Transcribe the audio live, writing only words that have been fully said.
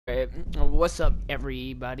Alright, what's up,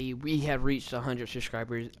 everybody? We have reached 100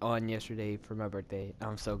 subscribers on yesterday for my birthday.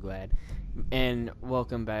 I'm so glad. And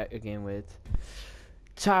welcome back again with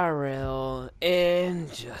Tyrell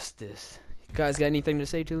and Justice. You guys got anything to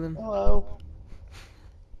say to them? Hello.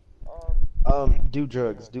 Do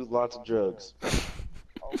drugs. Do lots of drugs. Okay.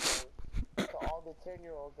 To all the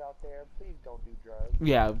 10-year-olds out there, please don't do drugs.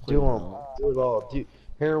 Yeah, Do please them. don't. Do it all.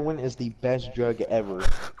 Heroin is the best drug ever.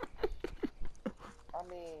 I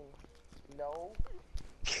mean, no.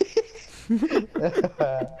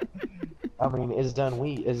 I mean, it's done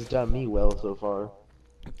me well so far.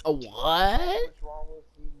 A what? What's wrong with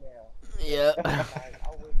you now? Yeah. I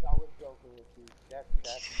was joking with you. That's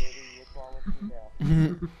literally what's wrong with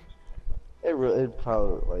you now. It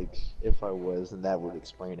probably, like, if I was, then that would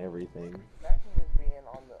explain everything. Imagine just being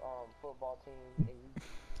on the football team and you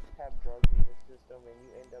have drugs in your system and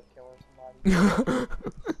you end up killing somebody.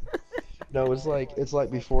 No, it's like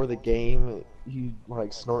before the game, you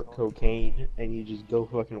like snort cocaine and you just go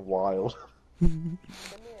fucking wild. Send me an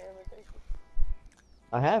invitation.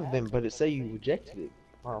 I have been, but it say you rejected it,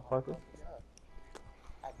 motherfucker.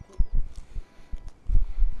 I keep it.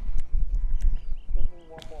 Give me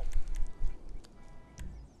one more.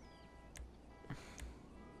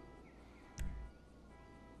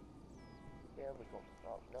 There we go.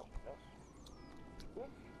 Oh, no.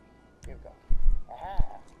 Here we go.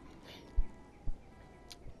 Aha!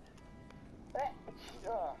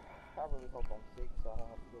 I really hope I'm sick so I don't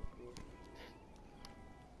have to go to school.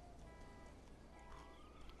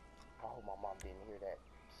 I hope my mom didn't hear that.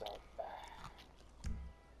 So,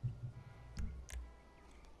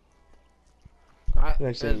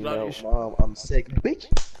 Next thing you know, Mom, I'm sick. Bitch,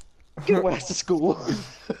 get away to school.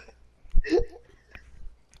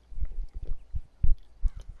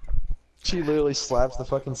 She literally slaps the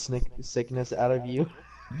fucking sickness out of you.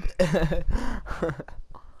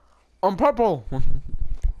 I'm purple.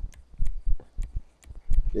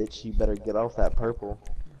 Bitch, you better get off that purple.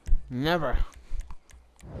 Never.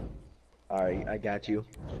 Alright, I got you.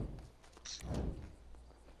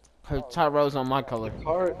 Her Tyrell's on my color.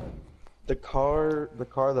 The car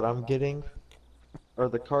that I'm getting, or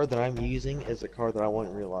the car that I'm using, is the car that I want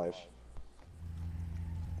in real life.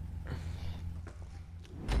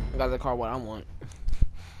 I got the car what I want.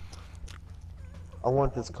 I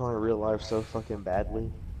want this car in real life so fucking badly.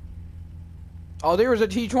 Oh, there was a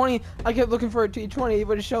T20. I kept looking for a T20. He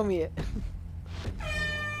would have shown me it.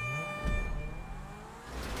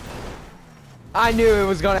 I knew it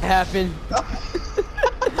was gonna happen.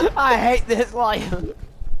 I hate this life.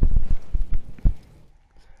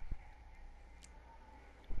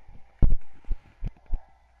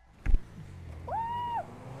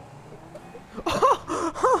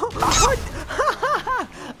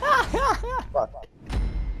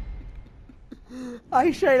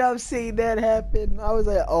 I straight up seen that happen. I was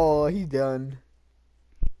like, oh, he's done.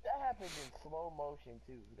 that happened in slow motion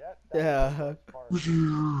too. That Yeah. was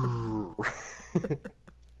the worst part.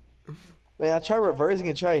 Man, I tried reversing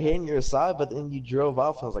and tried hitting your side, but then you drove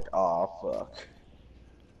off. I was like, oh fuck.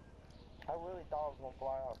 I really thought I was gonna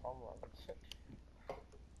fly off. I'm like, shit.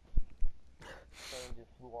 Plane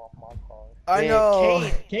just flew off my car. I Man, know.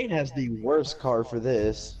 Kane has the worst car for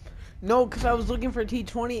this. No, because I was looking for a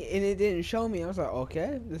T20 and it didn't show me. I was like,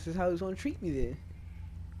 okay, this is how he's going to treat me then.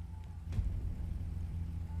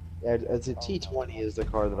 Yeah, it's a T20 is the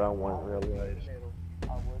car that I want in real life.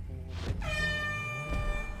 I would be in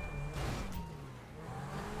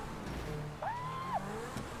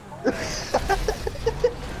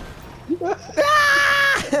the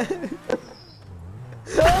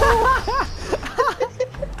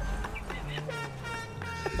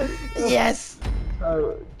middle. Yes!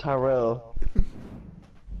 Tyrell.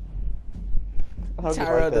 How'd you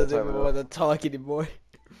Tyrell like that, doesn't even Tyrell? want to talk anymore.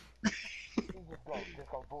 Just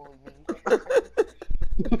gonna bully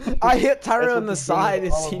me. I hit Tyrell That's in what the this game side.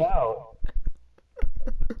 is all about.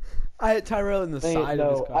 I hit Tyrell in the Man, side of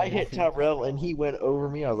his no, car. I hit Tyrell and he went over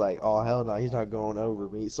me. I was like, oh hell no, he's not going over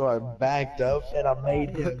me. So I backed up and I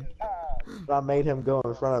made him go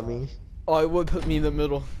in front of me. Oh, it would put me in the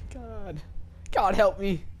middle. God help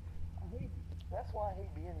me. That's why I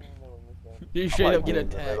hate being in the middle of this game. You straight like up get being in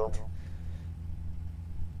the middle. attacked.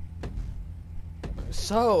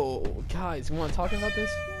 So, guys, you want to talk about this?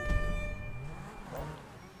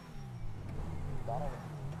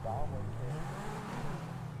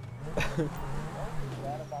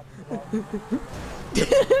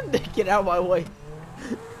 Get out of my way.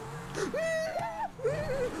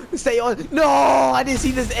 Stay on. No, I didn't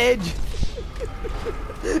see this edge.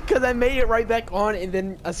 Because I made it right back on, and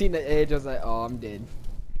then I seen the edge. I was like, oh, I'm dead.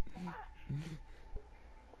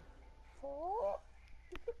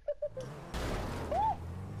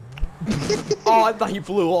 Oh, I thought he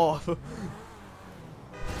flew off.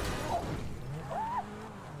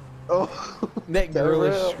 Oh, That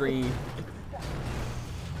girlish scream.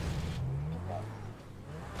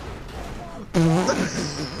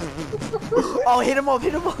 Oh, hit him off,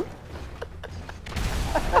 hit him off.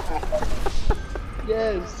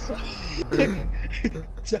 yes.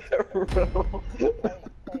 Tyrell. Hey,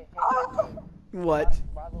 What?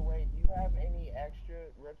 by the way, do you have any extra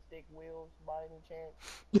ripstick wheels by any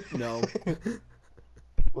chance? No.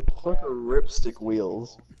 What the fuck are ripstick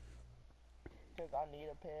wheels? Because I need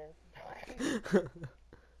a pair.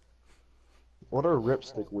 What are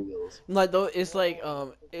ripstick wheels? Like though, it's like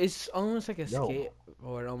it's almost like a No.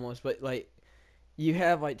 skateboard almost, but like you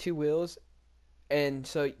have like two wheels, and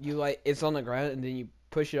so you like it's on the ground, and then you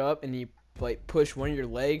push it up, and you like push one of your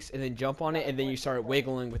legs, and then jump on it, and then you start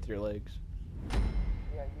wiggling with your legs. Yeah,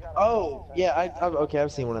 you gotta Oh, yeah, okay,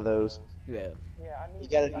 I've seen one of those. Yeah. Yeah, I need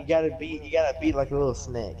You gotta beat like a little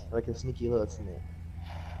snake, like a sneaky little snake.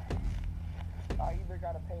 I either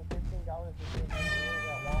gotta pay $15 to get these wheels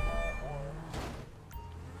at Walmart or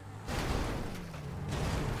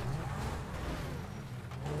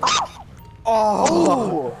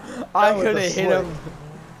Oh! I that was could a have hit slick. him.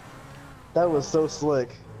 That was so slick.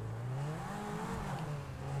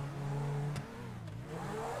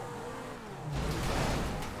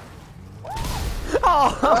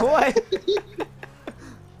 Oh, what?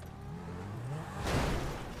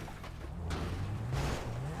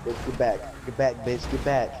 Bitch, get back, bitch, get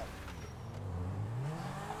back.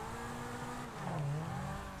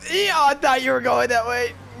 Yeah, I thought you were going that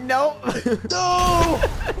way. Nope. No!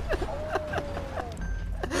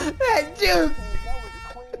 That dude.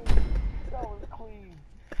 that was clean.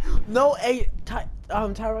 No, hey,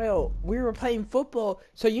 Tyrell, we were playing football,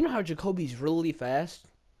 so you know how Jacoby's really fast?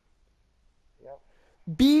 Yep.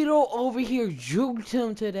 Beetle over here juked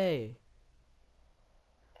him today.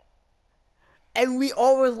 And we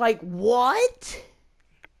all were like, what?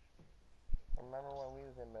 Remember when we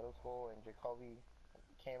was in middle school and Jacoby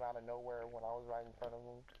came out of nowhere when I was right in front of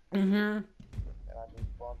him Mm-hmm. and I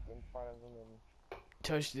just bumped in front of him and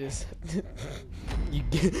Touch this.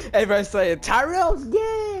 Everybody's saying, Tyrell's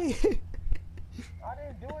gay! I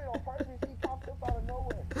didn't do it on purpose, he popped up out of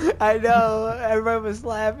nowhere. I know, everybody was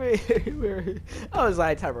laughing. I was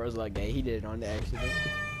like, Tyrell's not gay, he did it on accident.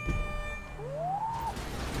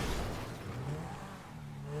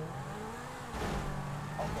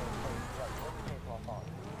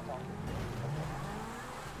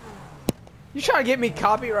 You trying to get me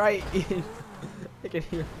copyright? I can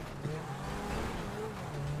hear.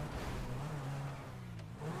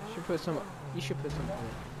 You should put some on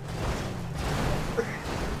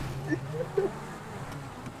it.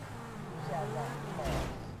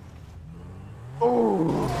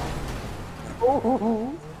 Oh!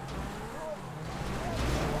 Oh!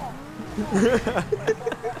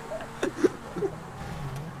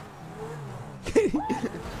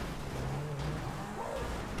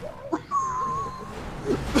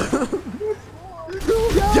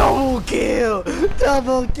 Double kill!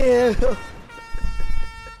 Double kill!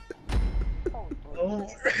 Oh!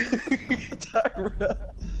 Tyrell.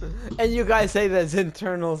 And you guys say that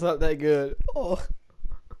Zenterнал's not that good. Oh.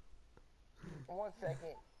 1 second.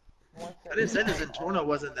 1 second. I didn't say the Zentorno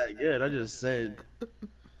wasn't that good. I just said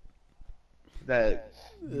that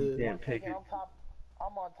you can't pick it.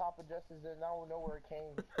 I'm on top of Justice and I don't know where it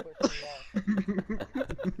came.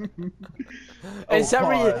 And Oh, some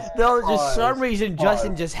reason, pause, no, just some pause, reason pause.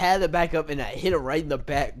 Justin just had it back up and I hit it right in the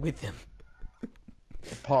back with him.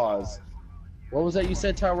 Pause. What was that you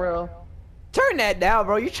said, Tyrell? Turn that down,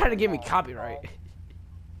 bro. You're trying to give me copyright.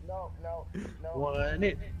 No. Want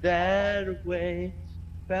it that way.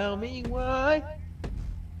 Found me why?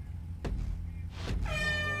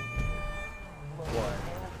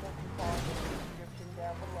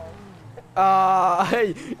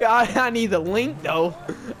 I need the link though.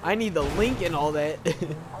 I need the link and all that.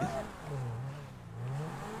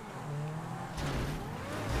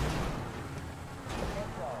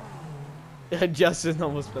 Justin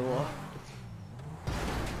almost fell off.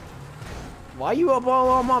 Why you up all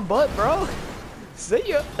on my butt, bro? See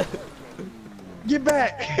ya. Get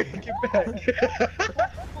back! Get back!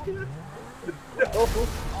 No.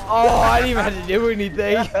 Oh, I didn't even have to do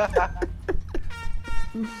anything.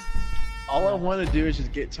 All I want to do is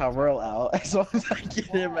just get Tyrell out. As long as I get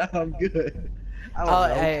him out, I'm good. I don't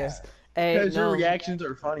know. Hey, Because no. your reactions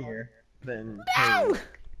are funnier than. No!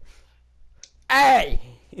 Hey!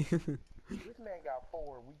 This man got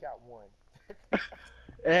 4, we got 1.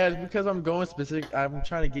 And because I'm going specific, I'm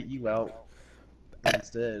trying to get you out.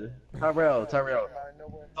 instead. Tyrell. Out of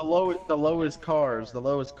nowhere. The lowest cars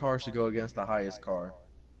should go against the highest car.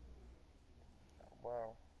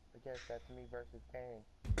 Wow. I guess that's me versus Kane.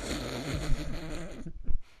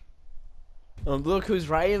 Look who's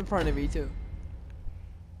right in front of me too.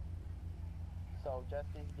 So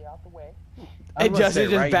Justin, get out the way. And Justin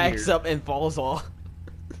just backs up and falls off.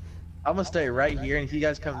 I'm gonna stay right here, and if you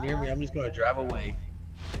guys come near me, I'm just gonna drive away.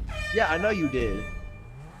 Yeah, I know you did.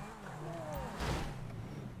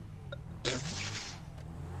 Hey,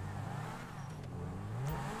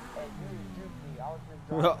 you juked me. I was just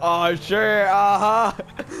driving. Oh sure,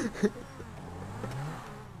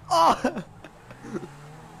 Oh.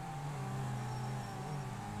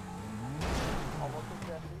 Almost with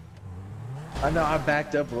Jesse. I know I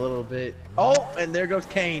backed up a little bit. Oh, and there goes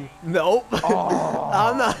Kane. Nope. Oh.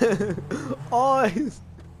 I'm not. Oh. Wait. There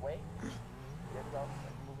we go.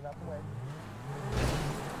 Moving out the way.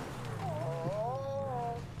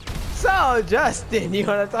 Oh. So Justin, you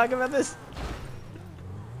wanna talk about this?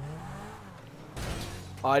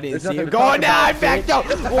 Oh, I didn't There's see nothing him to going talk down. I about, backed up.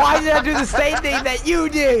 Why did I do the same thing that you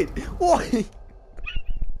did? What?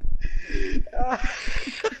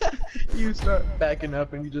 You start backing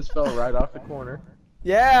up, and you just fell right off the corner.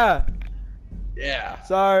 Yeah. Yeah.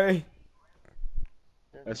 Sorry.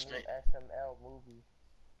 There's That's a new straight. SML movie.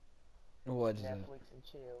 What is that? Netflix and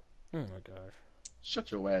chill. Oh my gosh.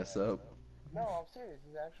 Shut your ass up. No, I'm serious.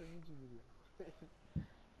 It's an actual YouTube video.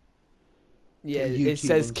 Yeah, YouTube it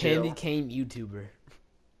says and Candy chill. Cane YouTuber.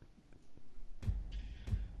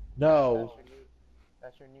 No.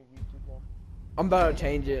 That's your new YouTube name. I'm about to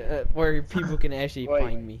change it where people can actually Wait.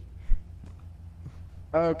 find me.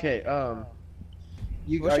 Okay. What Are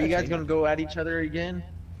should you I guys change gonna go at each other again?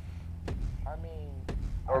 I mean.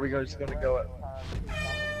 Or are we just gonna go at?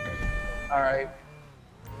 All right.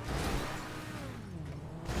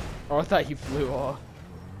 Oh, I thought you flew off.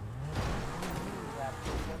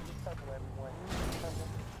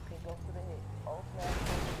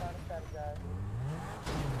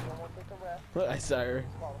 I saw her.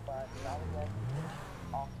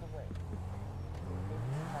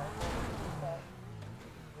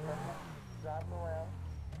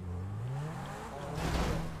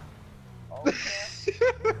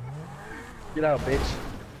 Get out, bitch.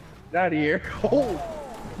 Get out of here. Oh.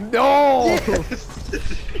 No! Yes.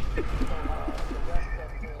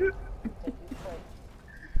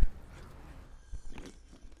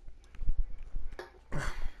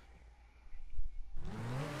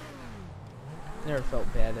 Never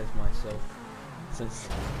felt bad as myself since.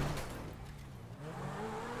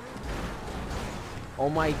 Oh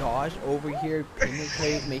my gosh, over here,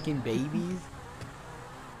 Pinocchio making babies.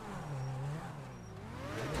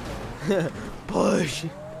 Push.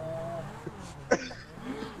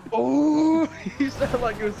 Oh, you sound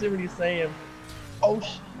like Yosemite Sam. Oh,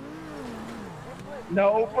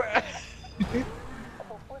 no.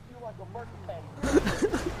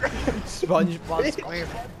 SpongeBob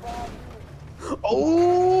SquarePants.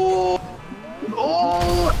 Oh,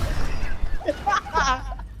 oh.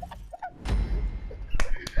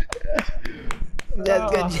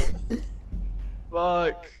 That's good.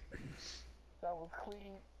 Fuck. That was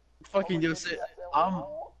clean. Fucking I'm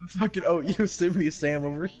fucking Yosemite Sam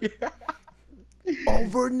over here.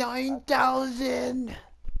 Over 9,000.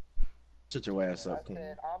 Shut your ass I up, King.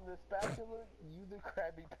 said, I'm the spatula, you the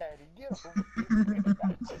Krabby Patty. Get over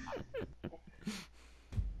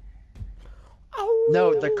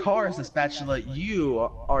No, the car is the spatula. You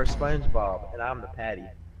are SpongeBob, and I'm the patty.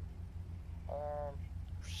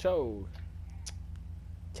 So,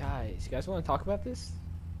 guys, you guys want to talk about this?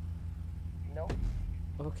 No.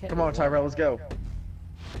 Okay. Come on, Tyrell, let's go.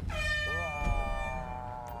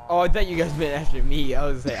 Oh, I thought you guys meant after me. I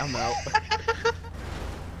was like, I'm out.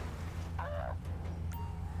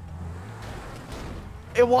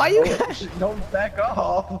 Hey, why you guys? Don't back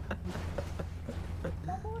off.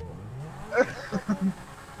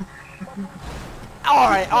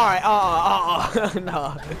 Alright,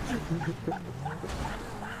 no.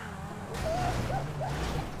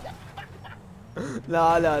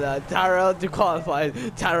 No. Tyrell disqualified.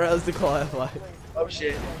 Tyrell's disqualified. Oh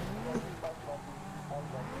shit.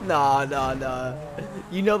 No.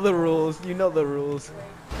 You know the rules. You know the rules.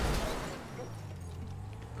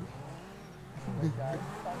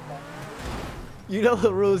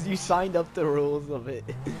 You signed up the rules of it.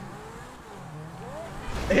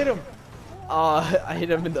 Hit him. I hit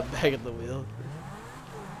him in the back of the wheel.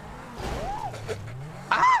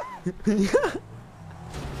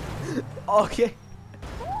 Okay.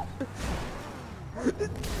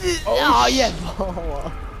 Oh yeah.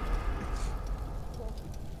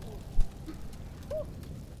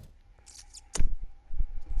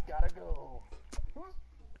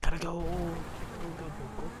 gotta go.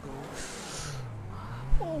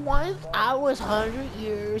 Once I was 100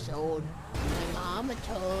 years old, my mama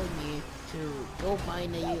told me to go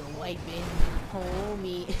find a little white man,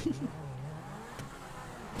 homie.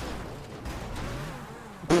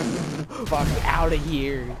 Fuck out of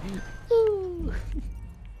here. Ooh.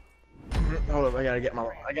 Hold up, I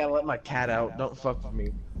gotta let my cat out. Don't fuck with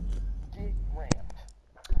me. Get ramped.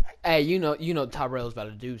 Hey, you know Tyrell's about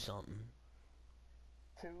to do something.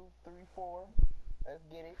 2, 3, 4. Let's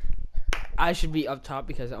get it. I should be up top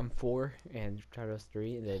because I'm 4 and Tyrell's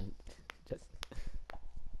 3, and then just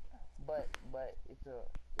But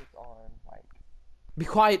it's on like. be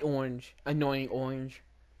quiet, Orange. Annoying Orange.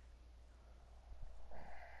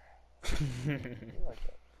 You like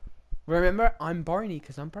that. Remember, I'm Barney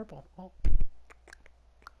because I'm purple. Oh.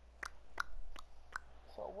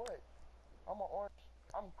 So what? I'm an orange.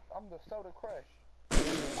 I'm the soda crush.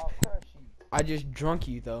 I'll crush you. I just drunk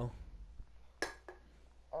you though.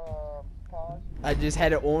 Pause. I just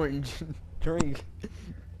had an orange drink.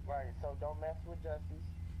 Right. So don't mess with Justice.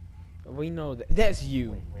 We know that. That's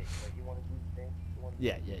you. Wait. You want to do the thing? You wanna do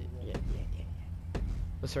Yeah. the thing?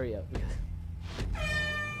 Let's hurry up.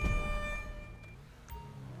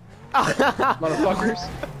 Motherfuckers.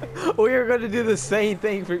 We were gonna do the same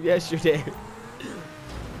thing from yesterday.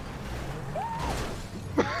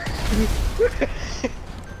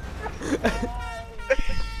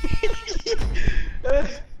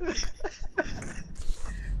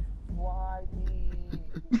 Why me?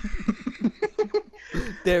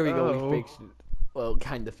 There we go. Oh. We fixed it. Well,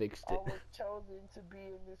 kind of fixed I it. was chosen to be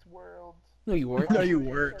in this world. No, you weren't. No, you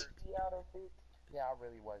weren't. Yeah, I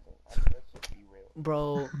really wasn't. Let's just be real.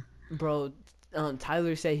 Bro.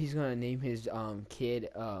 Tyler said he's gonna name his kid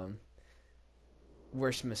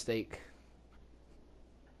worst mistake.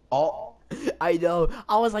 All. I know.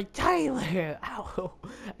 I was like, Tyler, ow.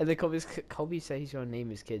 And then Kobe said he's gonna name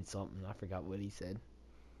his kid something. I forgot what he said.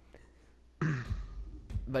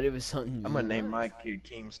 But it was something. I'm gonna name my kid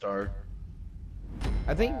Keemstar.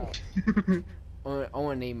 I think I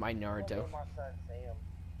wanna name my Naruto. My son Sam.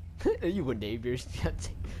 You would name yours.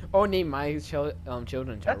 I would name my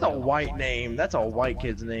children. That's a Tyrell. white name. That's a white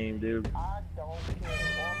kid's name, dude. I don't care.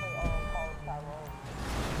 Call him Tyrone.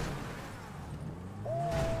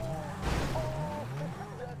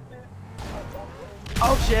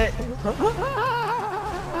 Oh shit.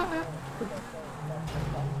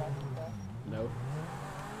 No.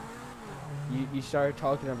 You started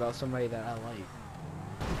talking about somebody that I like.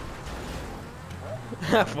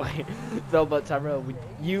 Fine. No, but Tyrell,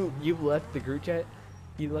 you left the group chat.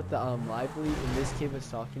 You left the live lead, and this kid was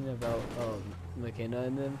talking about McKenna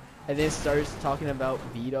and them, and then starts talking about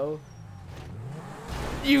Vito.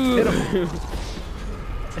 You.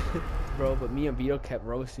 Bro, but me and Vito kept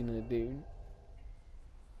roasting the dude.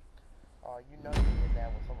 Oh, you know you did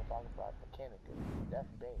that when someone talking about mechanic.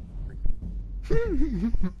 That's big.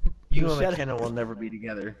 You and Shut McKenna will never be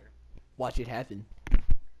together. Watch it happen.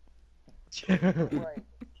 Right.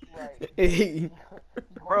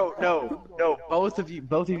 Bro, no. Both of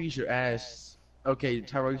you should ask. Okay,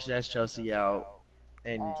 Tyrell, you should ask Chelsea out,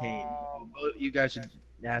 and Kane. You guys should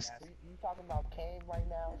ask. You talking about Kane right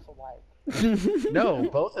now? So like. No,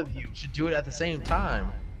 both of you should do it at the same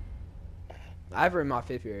time. I've in my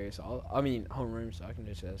 5th year, so homeroom, so I can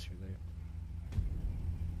just ask her there.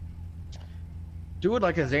 Do it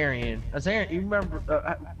like Azarian. Azarian, you remember?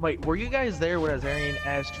 Wait, were you guys there when Azarian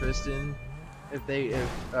asked Tristan if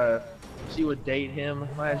she would date him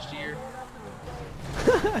last year?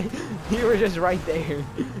 You were just right there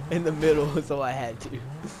in the middle, so I had to.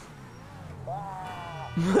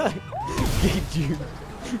 Get you.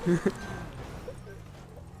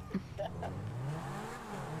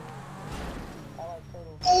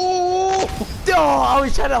 Oh, I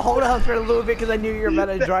was trying to hold on for a little bit because I knew you were about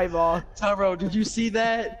to drive off. Tyrell, did you see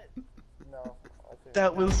that? No.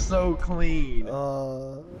 That was so clean.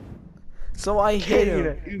 So I hit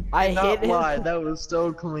him. You I cannot hit him. lie, that was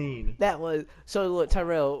so clean. That was so. Look,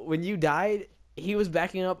 Tyrell, when you died, he was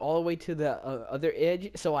backing up all the way to the other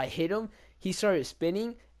edge. So I hit him. He started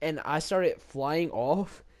spinning, and I started flying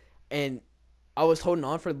off, and I was holding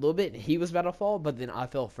on for a little bit. And he was about to fall, but then I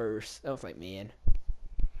fell first. I was like, man.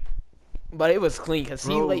 But it was clean because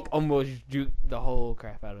he like almost juked the whole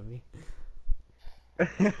crap out of me.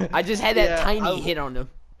 I just had that tiny hit on him.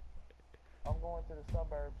 I'm going to the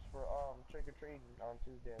suburbs for trick or treating on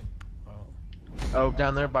Tuesday. Oh,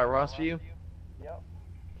 down there by Rossview? Yep.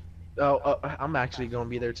 Oh, I'm actually gonna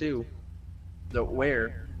be there too.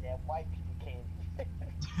 Where? Yeah, white people can't.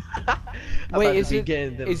 I'm Wait, about to is be it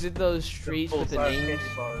getting them- is it those streets with the full-size names?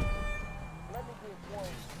 candy bars. Let me get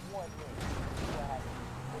one thing. See what happens.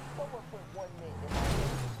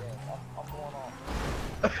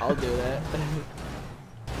 I'll do that.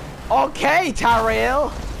 Okay,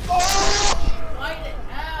 Tyrell.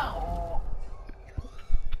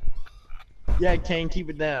 Yeah, Kane, keep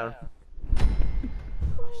it down.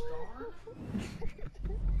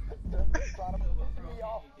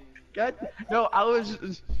 God, no, I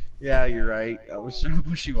was. Yeah, you're right. I was trying to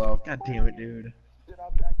push you off. God damn it, dude. Then I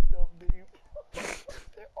backed up deep.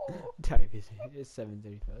 Type is it's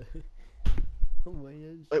 7:35. Oh my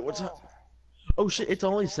God. Wait, what's up? Oh shit, it's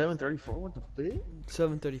only 7:34. What the fuck?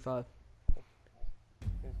 7:35.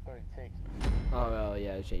 It's 36. Oh well,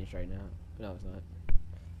 yeah, it changed right now. No, it's not.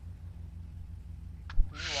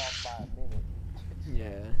 You lost by a minute.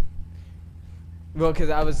 Yeah. Well, cause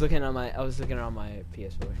I was looking on my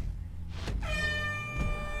PS4.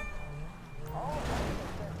 Oh, I didn't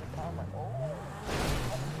set the timer. Oh.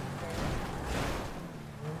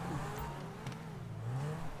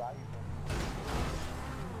 Valuable.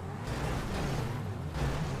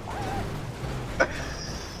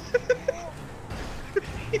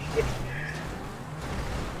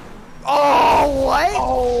 Oh what?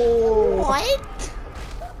 Oh! What?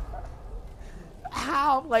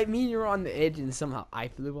 How? Like me, you're on the edge, and somehow I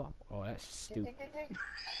flew off. Oh, that's stupid.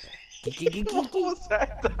 What was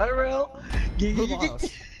that, Tyrell? Who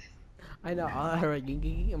lost? I know. I heard.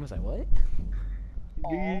 I was like, what?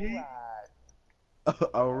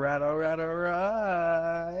 Alright.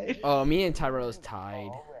 Alright. Oh, me and Tyrell's tied.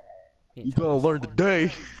 Alright. Me and You gonna Tyrell's learn tied.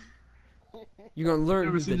 today. You're gonna learn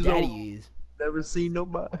Never who the seen daddy no- is. Never seen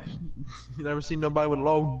nobody. You never seen nobody with a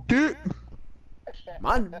long dick.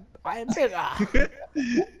 Man, I am bigger.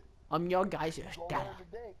 I'm your guy's Gonna dad. learn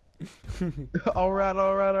today. Alright.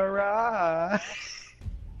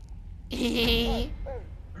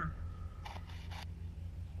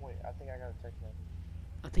 Wait, I think I got a text message.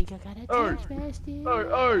 I think I got a Oi. text message.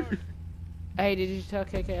 Oh. Hey, did you tell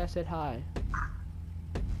KK I said hi?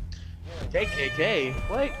 KKK.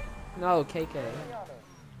 What? No, KK.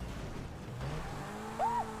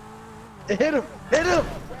 Hit him!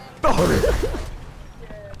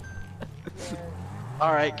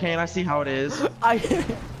 Alright, Kane, I see how it is.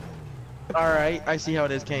 Alright, I see how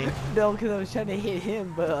it is, Kane. No, because I was trying to hit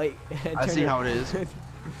him, but like. I see how it is.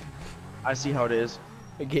 I see how it is.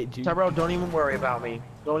 I get you. Tyrell, don't even worry about me.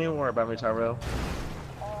 Don't even worry about me, Tyrell.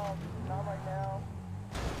 Not right now.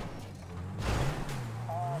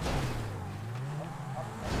 I'm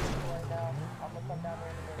right now. I'm gonna come down there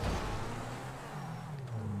in a minute.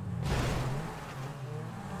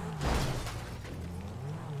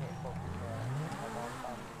 Can't focus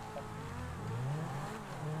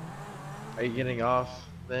now. Are you getting off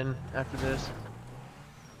then after this?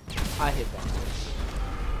 I hit that.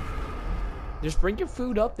 Just bring your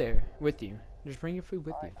food up there with you. Just bring your food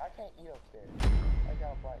with you. I can't eat upstairs. I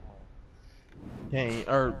got a black mark. Kane,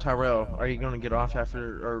 or Tyrell, are you gonna get off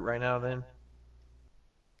after or right now then?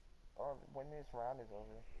 Or when this round is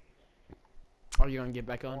over. Are you gonna get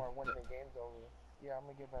back on? Or when the game's over. Yeah, I'm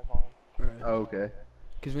gonna get back on. Alright. Oh, okay.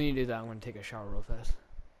 Because when you do that, I'm gonna take a shower real fast.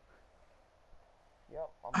 Yep,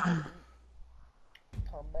 I'm gonna eat.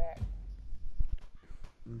 Come back.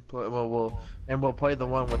 We'll play the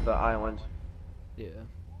one with the island. Yeah.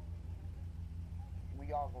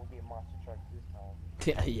 We all gonna get monster trucks this time.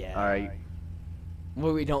 Yeah. Yeah. Alright.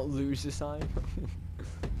 Well, we don't lose this time.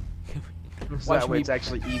 So Watch that way me- it's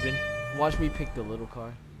actually even. Watch me pick the little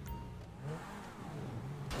car.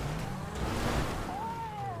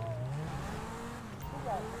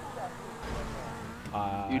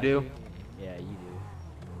 You do? Yeah, you do.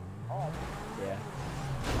 Oh, Yeah.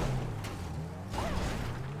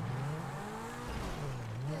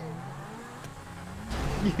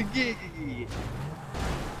 Yeah.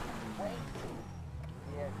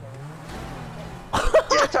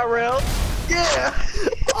 Yeah, Tyrell. Yeah.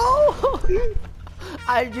 Oh!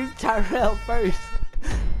 I drew Tyrell first.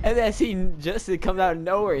 And then I seen Justin come out of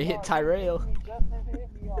nowhere and hit Tyrell. Justin hit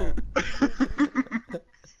me off.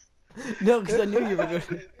 No, because I knew you were going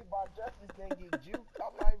to. My Justin can't get juked.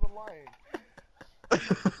 I'm not even lying.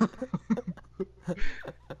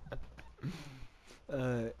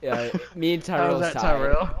 Yeah, me and How's Tyrell's that, tied.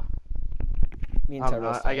 Tyrell? Me and I'm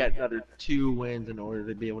Tyrell's not, I tied. got another 2 wins in order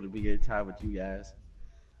to be able to be tied with you guys.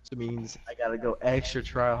 So it means I gotta go extra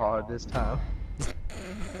try hard this time.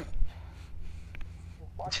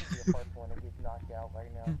 Watch you be the first one that gets knocked out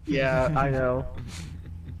right now. Yeah, I know.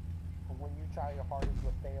 When you try your hardest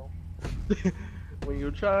but fail. When you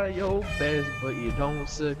try your best but you don't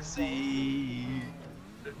succeed.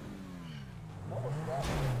 What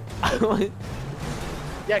was that?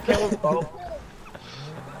 Yeah, Caleb. Oh. The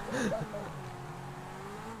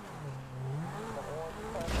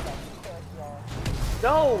orange touch,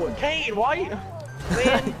 y'all. No, Kane, why?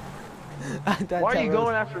 Man, I thought why are you Tyrell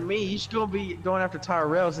going after me? You should go be going after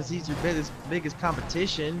Tyrell since he's your biggest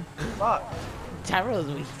competition. Fuck. Tyrell's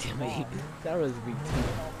weak to me. Tyrell's weak to me.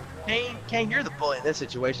 Kane, you're the bully in this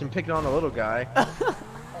situation, picking on the little guy. Hey, I'm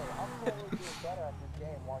totally doing better at this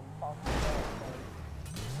game while you talk to me.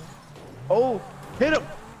 Oh, hit him!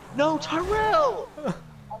 No, Tyrell! I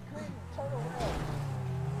couldn't turn around.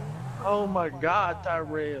 Oh my God,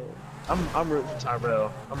 Tyrell! I'm rooting for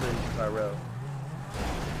Tyrell. I'm rooting for Tyrell.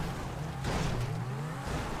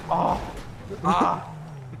 Oh, ah,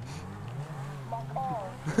 My car.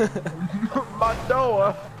 my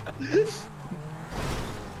door!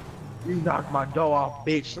 You knocked my door off,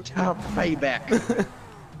 bitch. Time for payback.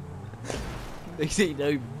 They say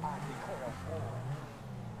no.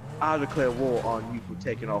 I declare war on you for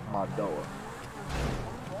taking off my door.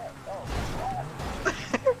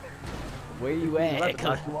 Where you at? That's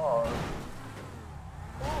what you are.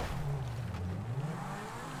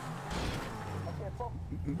 Okay, fuck.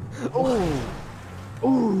 Ooh.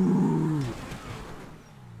 Ooh.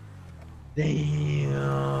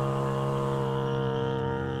 Damn.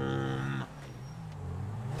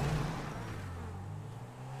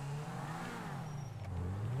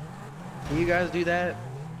 Can you guys do that?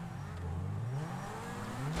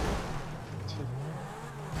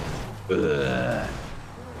 Ugh.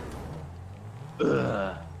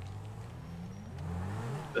 Ugh.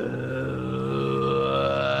 Ugh.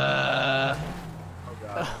 Oh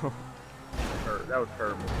God. That was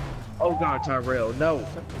terrible. Oh God, Tyrell, no,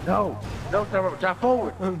 no, no, Tyrell, drive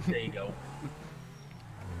forward. There you go.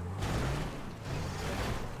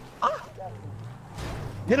 Ah!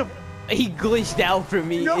 Hit him. He glitched out for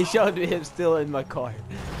me. No. It showed him still in my car.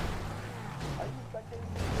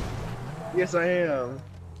 Yes, I am.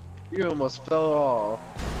 You almost fell off.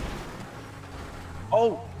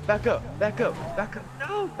 Oh, back up, back up, back up.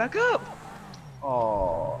 No, back up.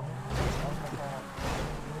 Oh.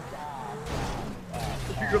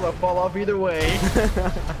 You're gonna fall off either way.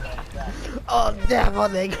 Oh, damn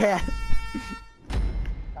on that cat.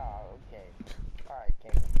 Oh, okay. Alright,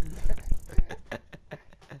 Kane.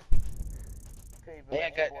 Okay, but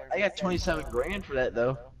Hey, I got 27 grand for that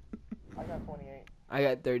though. I got 28. I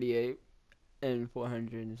got 38 and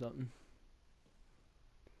 400 and something.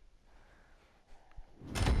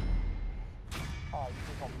 Oh, you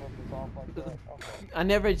just gonna flip this off like that? Okay. I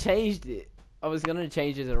never changed it. I was gonna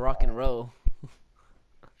change it to rock and roll.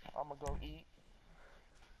 I'm gonna go eat.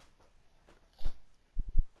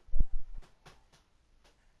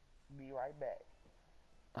 Be right back.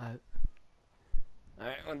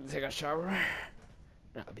 Alright, I'm gonna take a shower.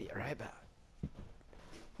 I'll be right back.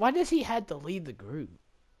 Why does he have to leave the group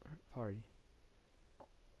party?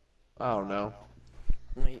 I don't know.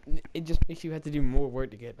 Like, it just makes you have to do more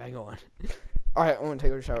work to get back on. Alright, I'm gonna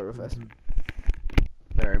take a shower real fast.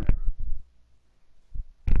 Alright.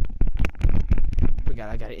 Forgot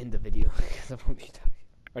I gotta end the video because I won't be talking.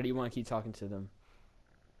 Or do you want to keep talking to them?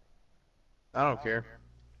 I don't care.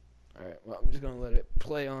 Alright, well, I'm just gonna let it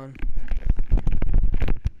play on.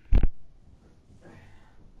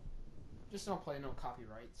 Just don't play no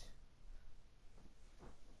copyrights.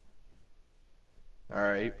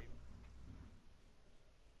 Alright.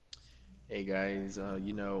 Hey guys,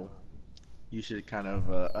 you know, you should kind of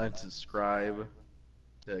unsubscribe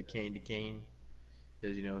to Kane to Kane.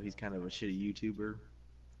 Because, you know, he's kind of a shitty YouTuber.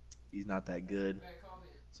 He's not that good.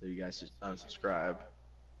 So you guys should unsubscribe.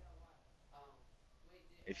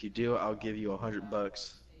 If you do, I'll give you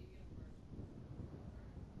 $100.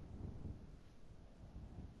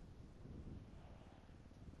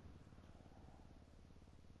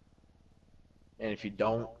 And if you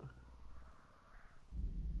don't,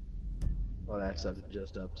 well, that's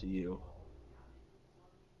just up to you.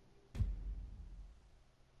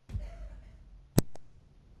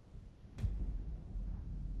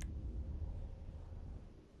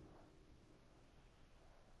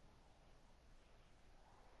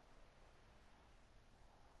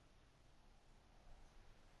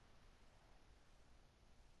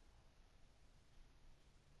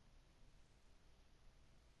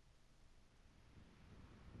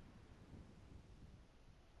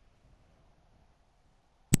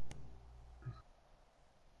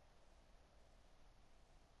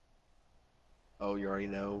 Oh, you already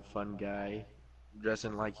know, fun guy,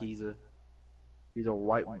 dressing like he's a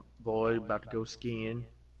white boy about to go skiing.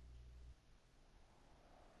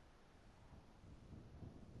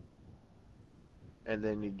 And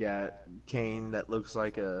then you got Kane that looks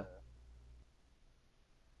like a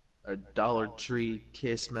Dollar Tree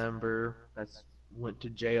Kiss member that's went to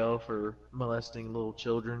jail for molesting little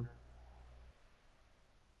children.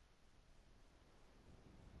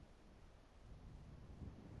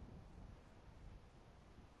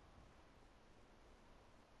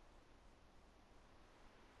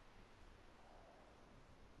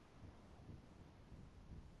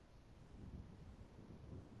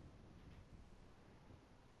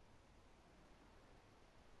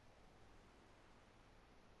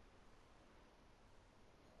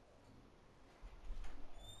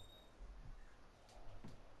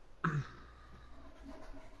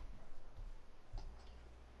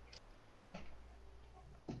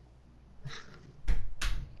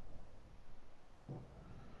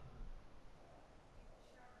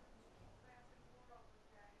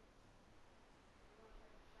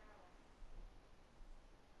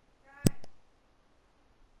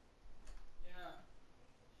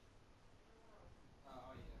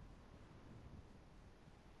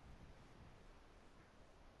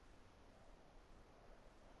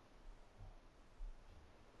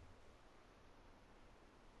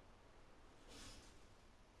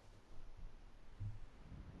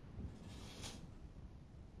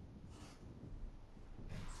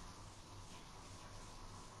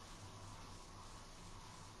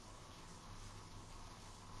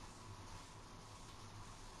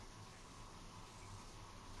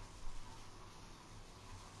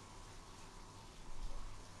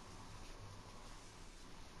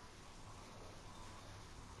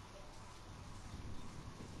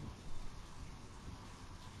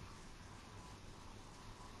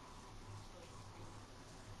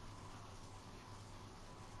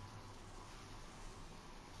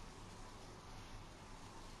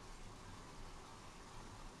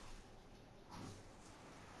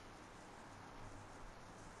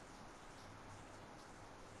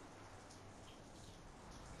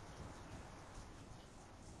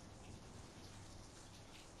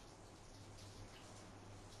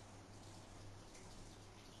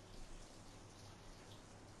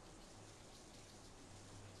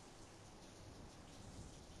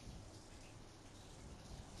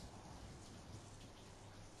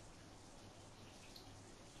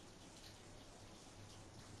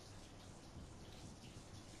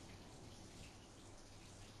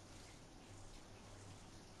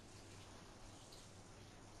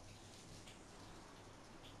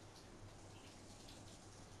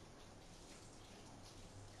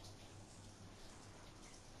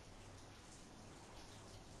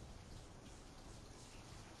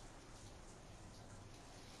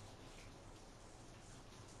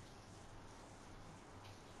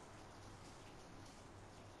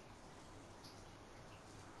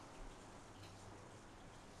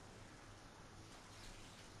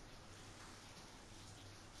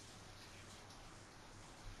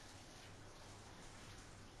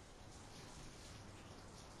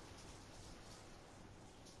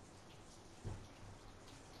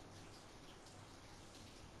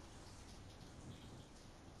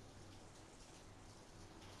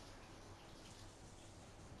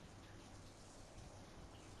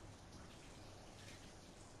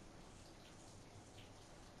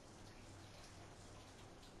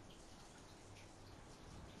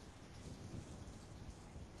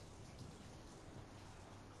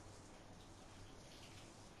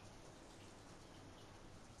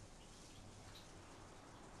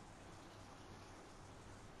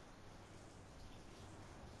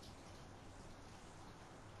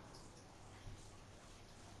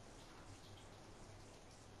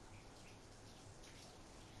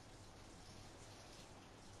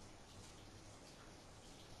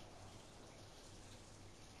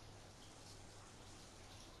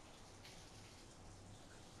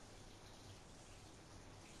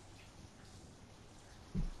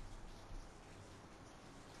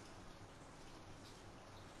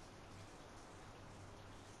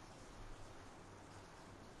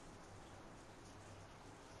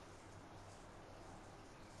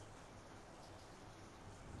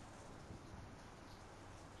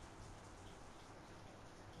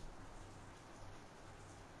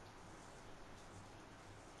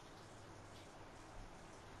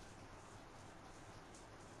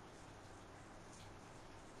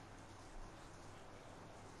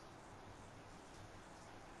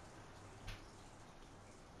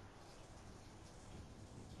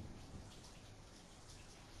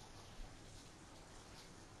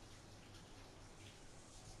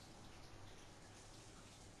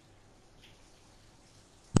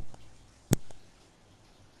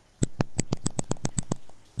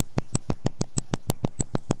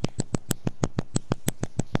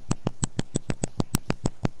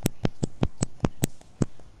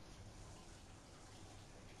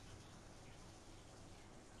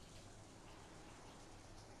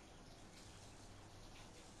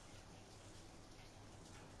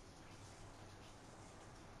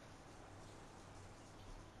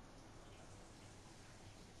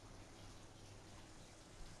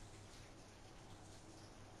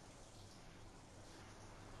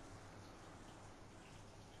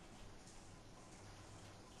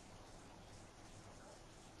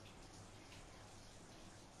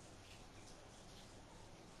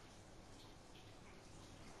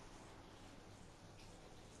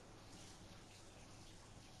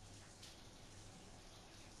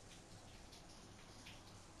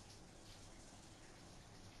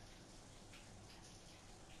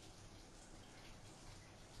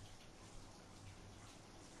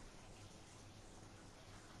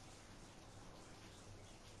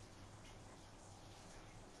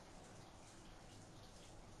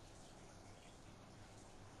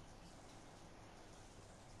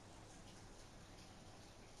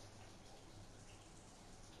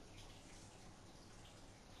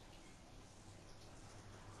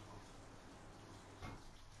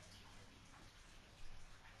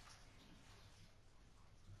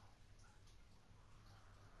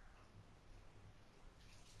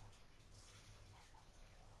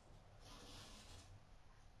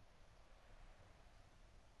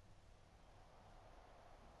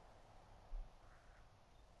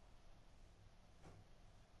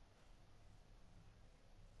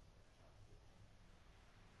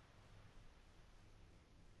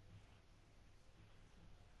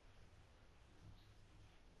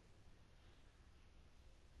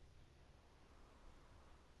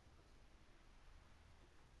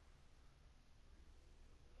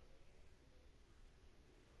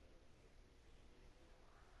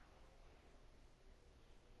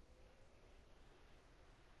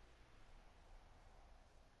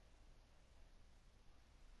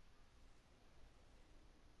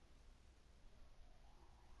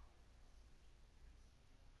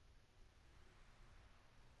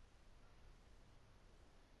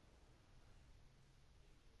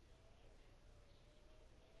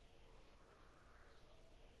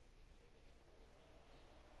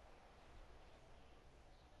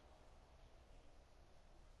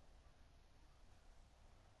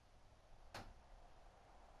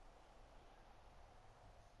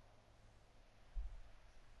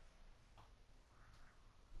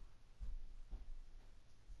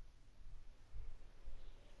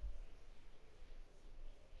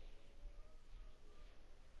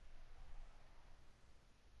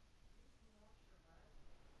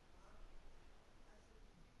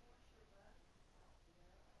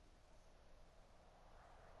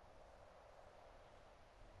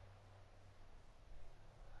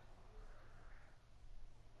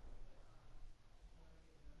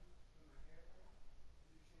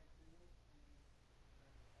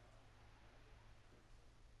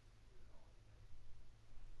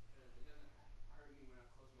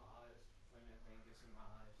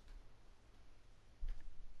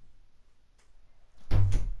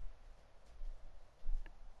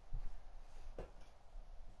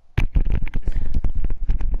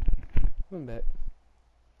 I'm back.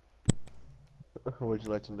 Would you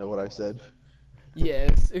like to know what I said?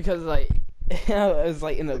 Yes, because like I was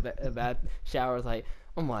like in the bath shower. I was like,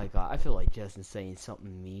 oh my god, I feel like Justin's saying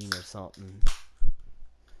something mean or something.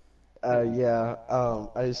 Yeah.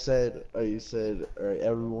 I said, all right,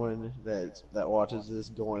 everyone that watches this,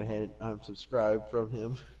 go on ahead and unsubscribe from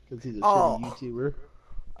him because he's a shitty Oh, YouTuber.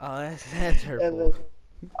 oh, that's And hurtful. then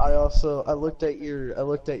I looked at your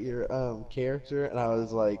character and I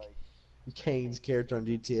was like, Kane's character on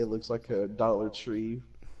GTA looks like a Dollar Tree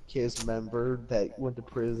Kiss member that went to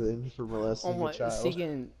prison for Oh molesting a my, child.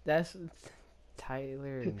 speaking, that's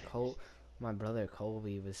Tyler and Cole. My brother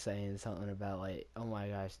Colby was saying something about like, oh my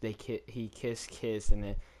gosh, he kissed and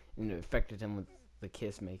it affected him with the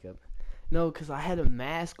kiss makeup. No, cause I had a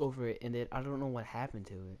mask over it and then I don't know what happened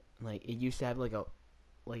to it. Like it used to have like a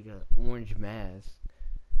orange mask.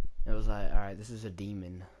 It was like, all right, this is a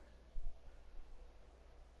demon.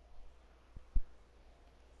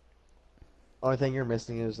 Only thing you're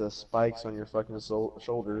missing is the spikes on your fucking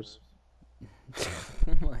shoulders.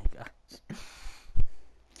 Oh my gosh.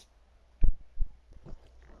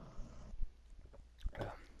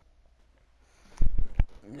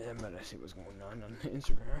 Yeah, I'm about to see what's going on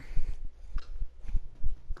Instagram.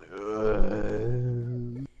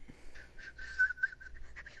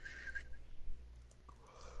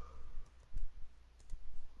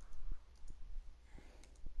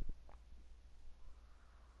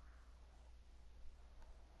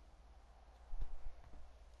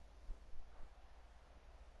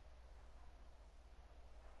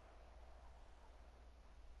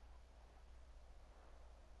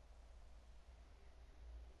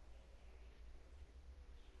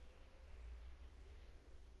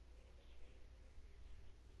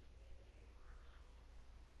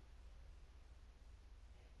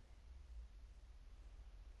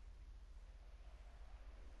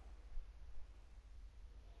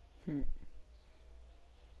 Hmm.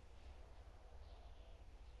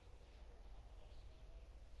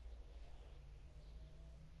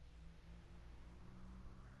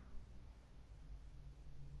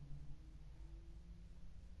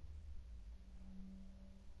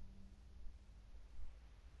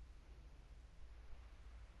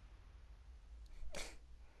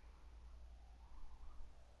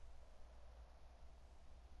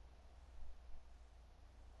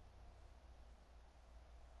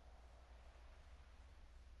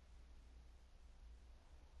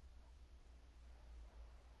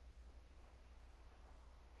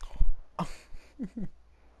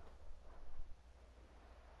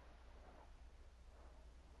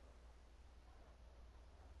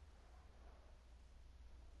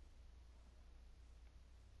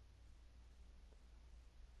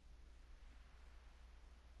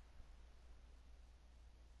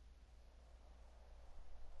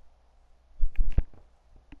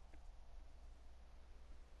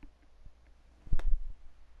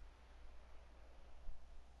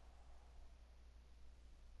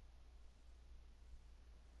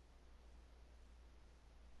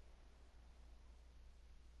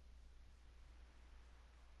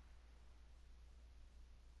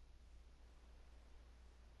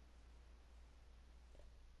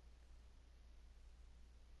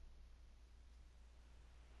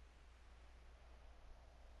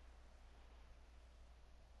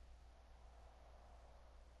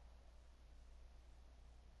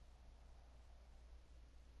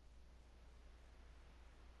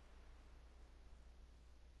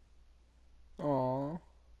 Aw,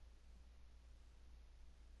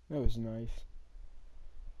 that was nice.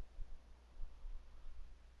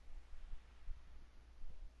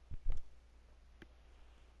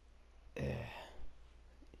 Eh.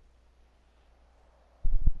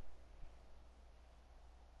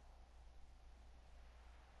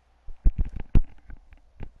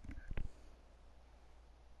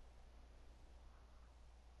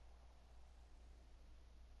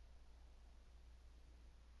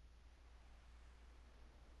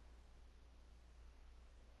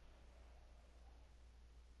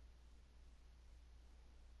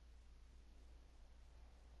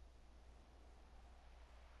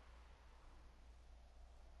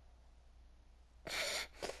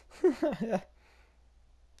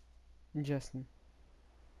 Justin.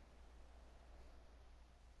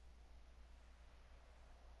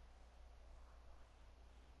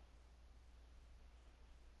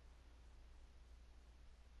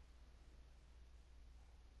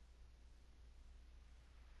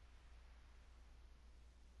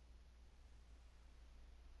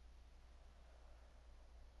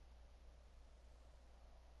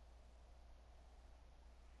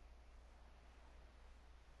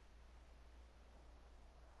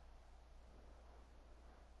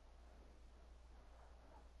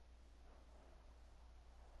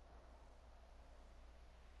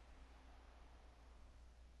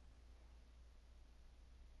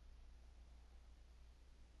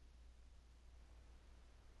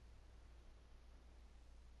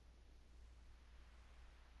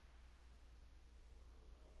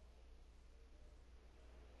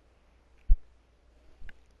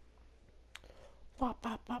 Alright,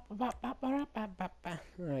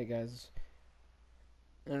 guys.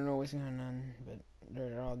 I don't know what's going on, but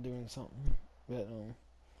they're all doing something. But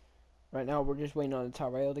right now we're just waiting on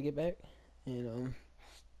Tyrell to get back, and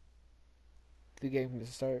the game to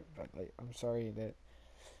start. But like, I'm sorry that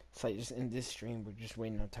it's like just in this stream we're just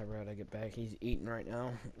waiting on Tyrell to get back. He's eating right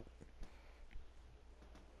now.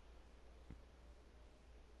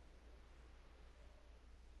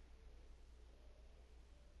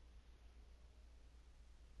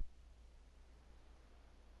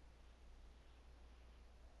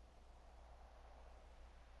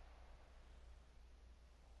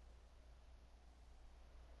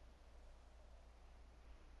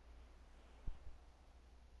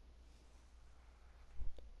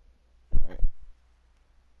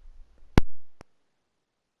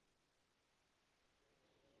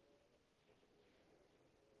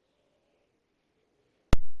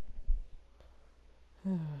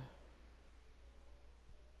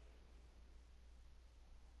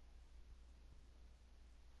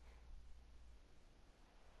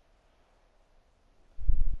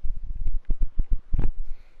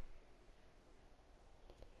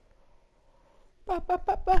 Ba, ba,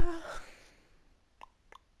 ba, ba.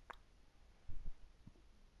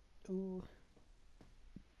 Ooh.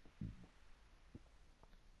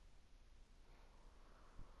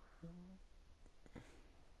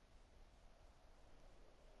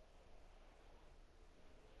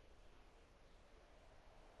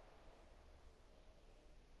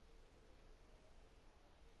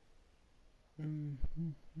 I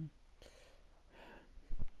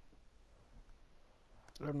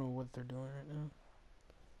don't know what they're doing right now.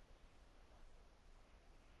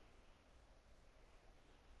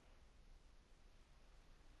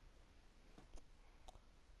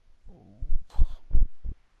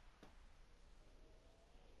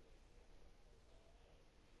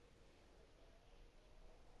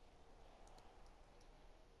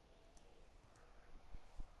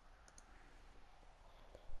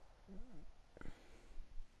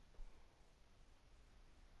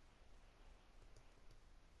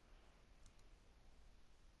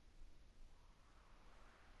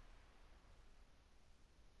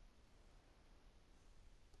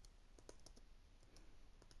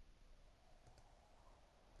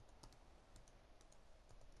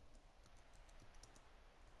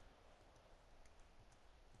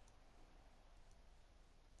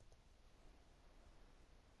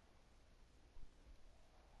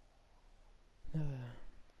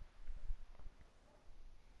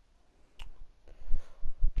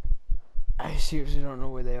 I seriously don't know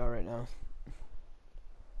where they are right now.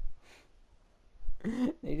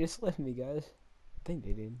 They just left me, guys. I think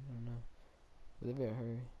they did. I don't know. But they better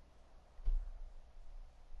hurry.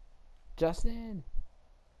 Justin!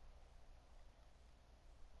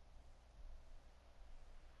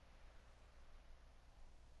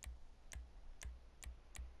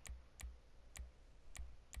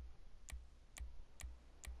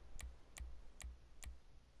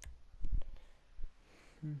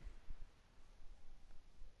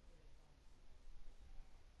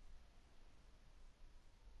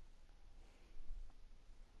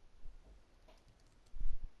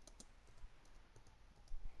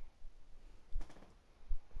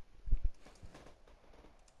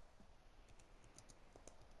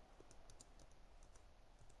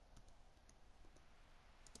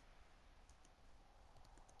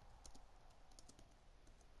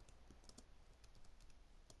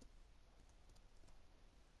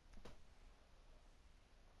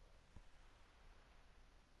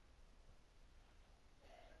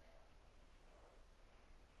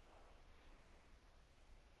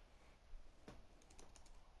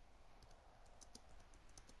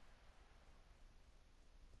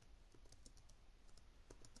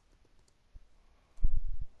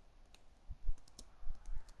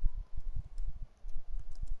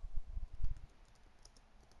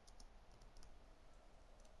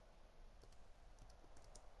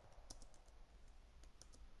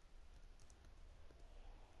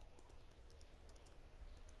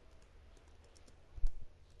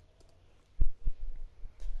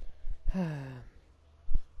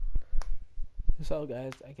 So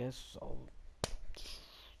guys, I guess I'll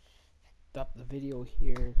stop the video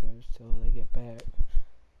here because till they get back.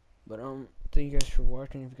 But thank you guys for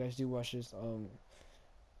watching. If you guys do watch this,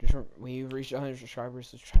 just when you reach 100 subscribers,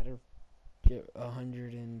 let's try to get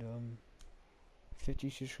 150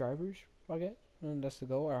 subscribers. I guess, and that's the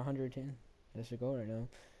goal, or 110. That's the goal right now.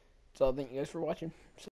 So thank you guys for watching.